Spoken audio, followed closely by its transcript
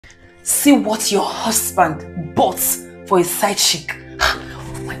See what your husband bought for a side chick.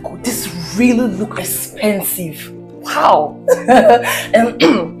 Oh my God, this really looks expensive. Wow.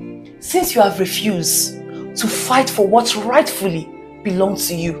 And since you have refused to fight for what rightfully belongs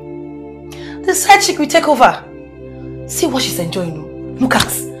to you, the side chick will take over. See what she's enjoying. Look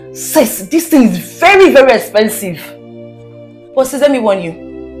at, sis, this thing is very, very expensive. But sis, let me warn you.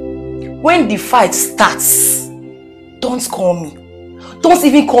 When the fight starts, don't call me. Don't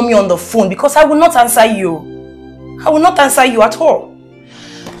even call me on the phone because I will not answer you. I will not answer you at all.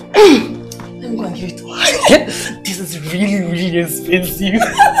 Let me go and give it to her. This is really, really expensive.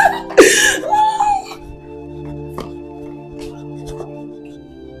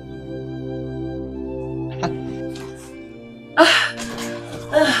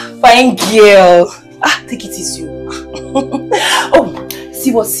 Fine girl. Take it easy. Oh,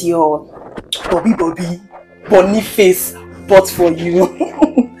 see what's your Boniface bought for you.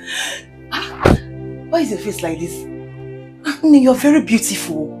 Why is your face like this? You're very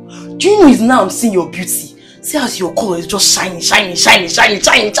beautiful. Do you know it's now I'm seeing your beauty? See how your color is just shining. Guess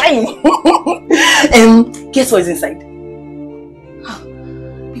what is inside?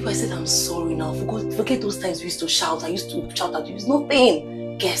 People, I said I'm sorry now. Forget those times we used to shout. I used to shout at you. It's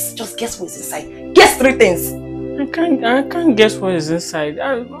nothing. Just guess what is inside. Guess 3 things. I can't guess what is inside.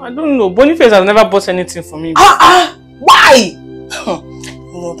 I don't know. Boniface has never bought anything for me. Why? No,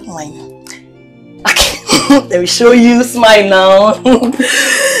 don't mind. Okay, let me show you. Smile now.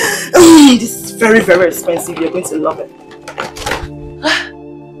 This is very, very expensive. You're going to love it.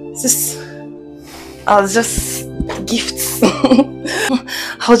 I was just gifts.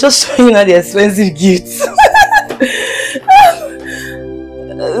 I was just showing you the expensive gifts.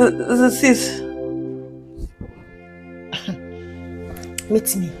 Sis,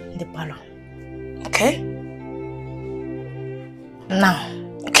 meet me in the parlor. Okay? Now.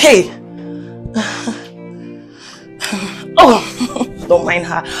 Okay. Oh, don't mind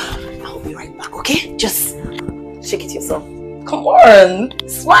her. I'll be right back, okay? Just shake it yourself. Come on.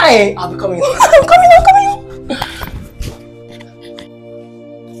 Smile. I'll be coming. I'm coming.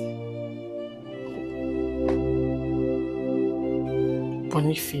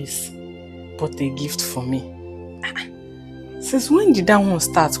 Boniface bought a gift for me. Since when did that one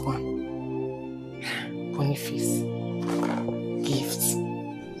start, Boniface. Gifts.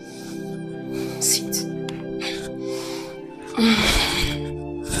 Sit.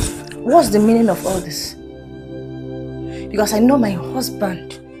 What's the meaning of all this? Because I know my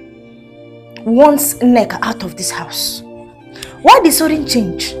husband wants Nneka out of this house. Why the sudden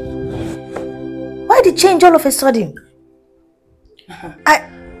change? Why the change all of a sudden?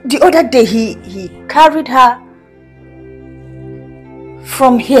 The other day he carried her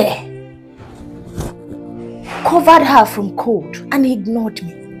from here, covered her from cold, and he ignored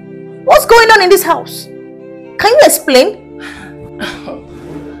me. What's going on in this house? Can you explain?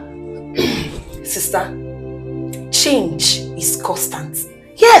 Sister, change is constant.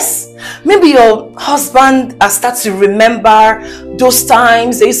 Yes, maybe your husband has started to remember those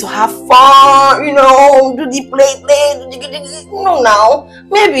times they used to have fun, you know, do the play, you know now,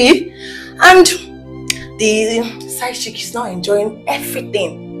 maybe. And the side chick is now enjoying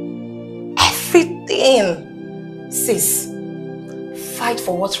everything. Everything. Sis, fight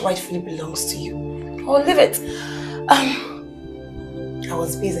for what rightfully belongs to you. Or leave it. I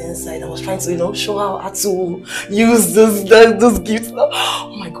was busy inside. I was trying to, you know, show her how to use those gifts.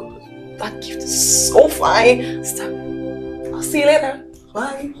 Oh my God, that gift is so fine. Stop. I'll see you later.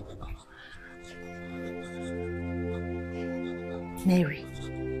 Bye. Mary,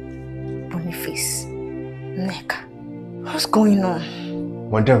 Boniface, Nneka, what's going on?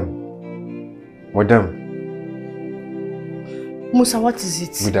 Madam. Musa, what is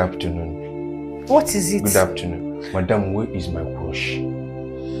it? Good afternoon. What is it? Good afternoon. Madam, where is my brush?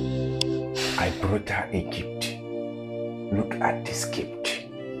 I brought her a gift. Look at this gift.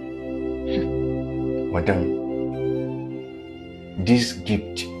 Madam, this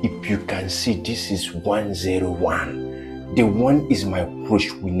gift, if you can see, this is 101. The 1 is my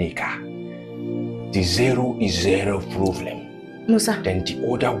brush with Nneka. The 0 is 0 problem. Musa. Then the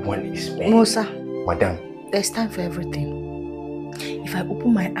other 1 is me. Musa. Madam. There's time for everything. If I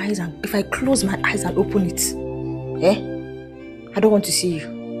open my eyes and if I close my eyes and open it, I don't want to see you.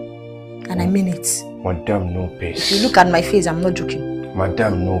 And I mean it. Madam, no pace. If you look at my face, I'm not joking.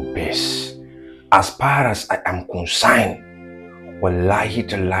 Madam, no pace. As far as I am concerned, wallahi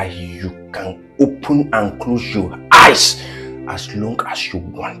tallahi, you can open and close your eyes as long as you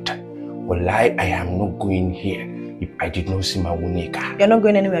want. Wallahi, I am not going here if I did not see my Nneka. You're not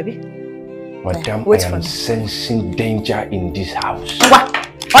going anywhere, Abi? Madam, wait I for am me. sensing danger in this house. What?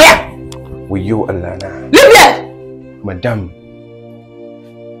 Oh yeah! With you, Alana. Leave here! Madam,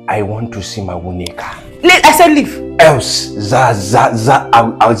 I want to see my Wunika. I said leave. Else, I'll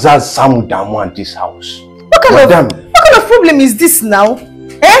Samu Damu at this house. What kind of problem is this now?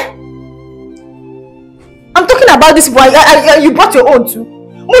 Eh? I'm talking about this boy. You brought your own too.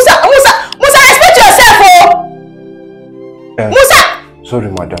 Musa, respect yourself, oh! Musa! Sorry,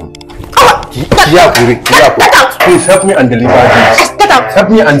 madam. Get out! Please help me and deliver this. Get out! Help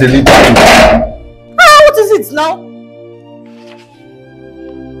me and deliver this. What is it now?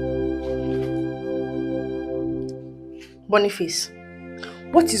 Boniface,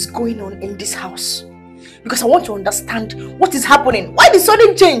 what is going on in this house? Because I want to understand what is happening. Why the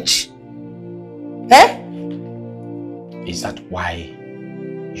sudden change? Eh? Is that why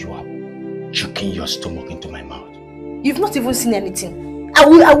you are choking your stomach into my mouth? You've not even seen anything. I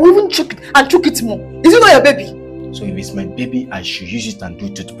will even choke it and choke it more. Is it not your baby? So if it's my baby, I should use it and do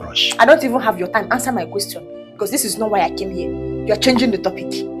toothbrush. I don't even have your time. Answer my question. Because this is not why I came here. You are changing the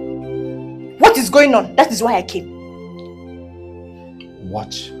topic. What is going on? That is why I came.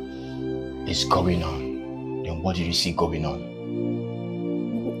 What is going on? Then what did you see going on?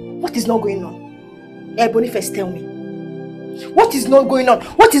 What is not going on? Boniface, tell me. What is not going on?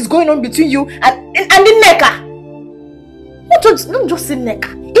 What is going on between you and Nneka? Don't just say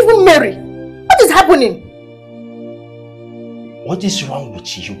Nneka. Even Mary. What is happening? What is wrong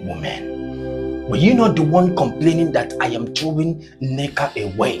with you, woman? Were you not the one complaining that I am throwing Nneka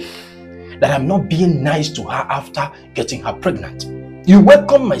away? That I'm not being nice to her after getting her pregnant? You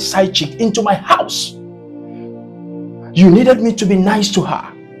welcomed my side chick into my house. You needed me to be nice to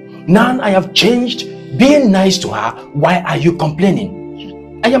her. Now I have changed being nice to her. Why are you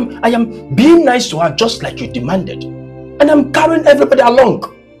complaining? I am being nice to her just like you demanded. And I'm carrying everybody along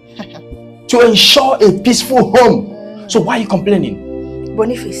to ensure a peaceful home. So why are you complaining?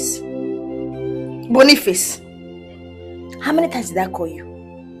 Boniface, how many times did I call you?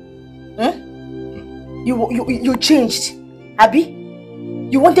 You changed, Abi?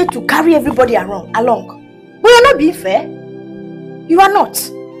 You wanted to carry everybody along. But you're not being fair. You are not.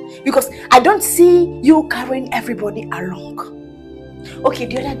 Because I don't see you carrying everybody along. Okay,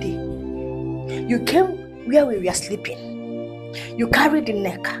 the other day, you came where we were sleeping. You carried the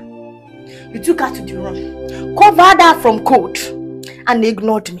Nneka. You took her to the room, covered her from cold, and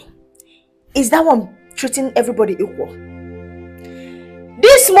ignored me. Is that one treating everybody equal?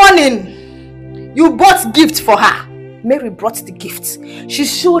 This morning, you bought gifts for her. Mary brought the gifts. She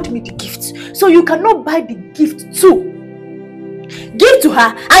showed me the gifts. So you cannot buy the gift too. Give to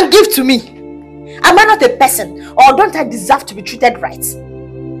her and give to me. Am I not a person? Or don't I deserve to be treated right?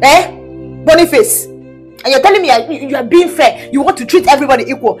 Eh? Boniface. And you're telling me you are being fair. You want to treat everybody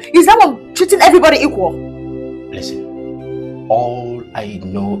equal. Is that one treating everybody equal? Listen. All I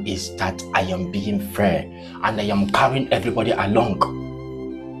know is that I am being fair. And I am carrying everybody along.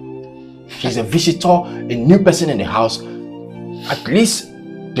 She's a visitor, a new person in the house. At least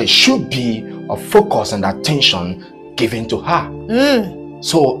there should be a focus and attention given to her.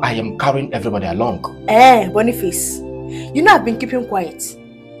 So I am carrying everybody along. Boniface, you know I've been keeping quiet.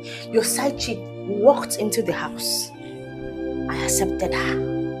 Your side chick walked into the house. I accepted her.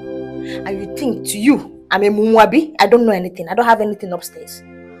 And you think to you, I'm a Mumwabi? I don't know anything. I don't have anything upstairs.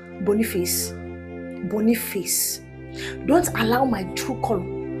 Boniface, don't allow my true color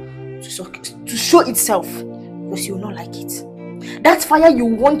to show itself, because you will not like it. That fire you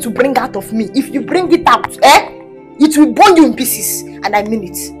want to bring out of me, if you bring it out, it will burn you in pieces, and I mean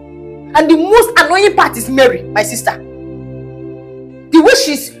it. And the most annoying part is Mary, my sister. The way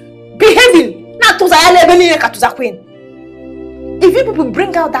she's behaving. If you people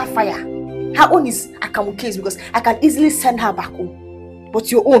bring out that fire, her own is Akamu case, because I can easily send her back home.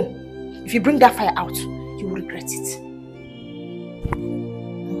 But your own, if you bring that fire out, you will regret it.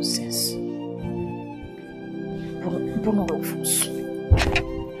 Nonsense.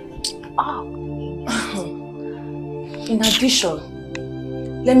 In addition,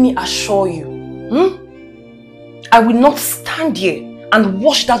 let me assure you, I will not stand here and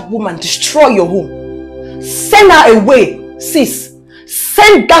watch that woman destroy your home. Send her away, sis.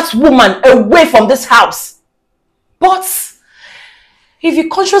 Send that woman away from this house. But if you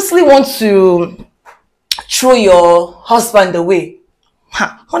consciously want to throw your husband away,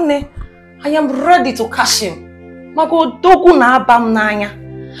 honey, I am ready to catch him. Because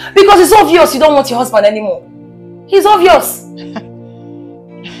it's obvious you don't want your husband anymore. It's obvious.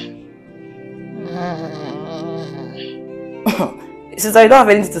 Since I don't have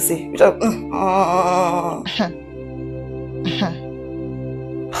anything to say, you just,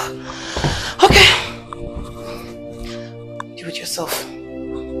 okay. Do it yourself.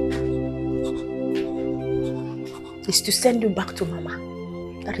 is to send you back to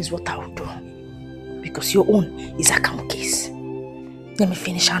Mama. That is what I will do. Because your own is a camp case. Let me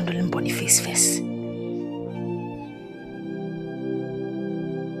finish handling Boniface first.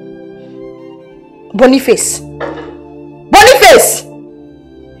 Boniface! Boniface!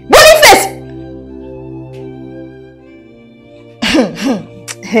 Boniface!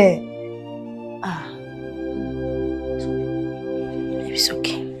 It's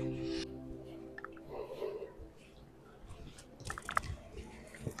okay.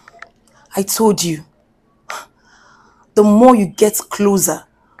 I told you, the more you get closer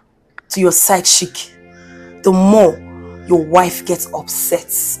to your side chick, the more your wife gets upset.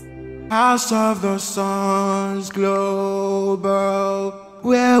 House of the Suns Global,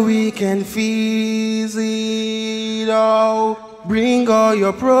 where we can feel it all. Bring all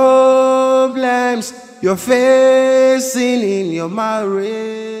your problems you're facing in your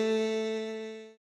marriage.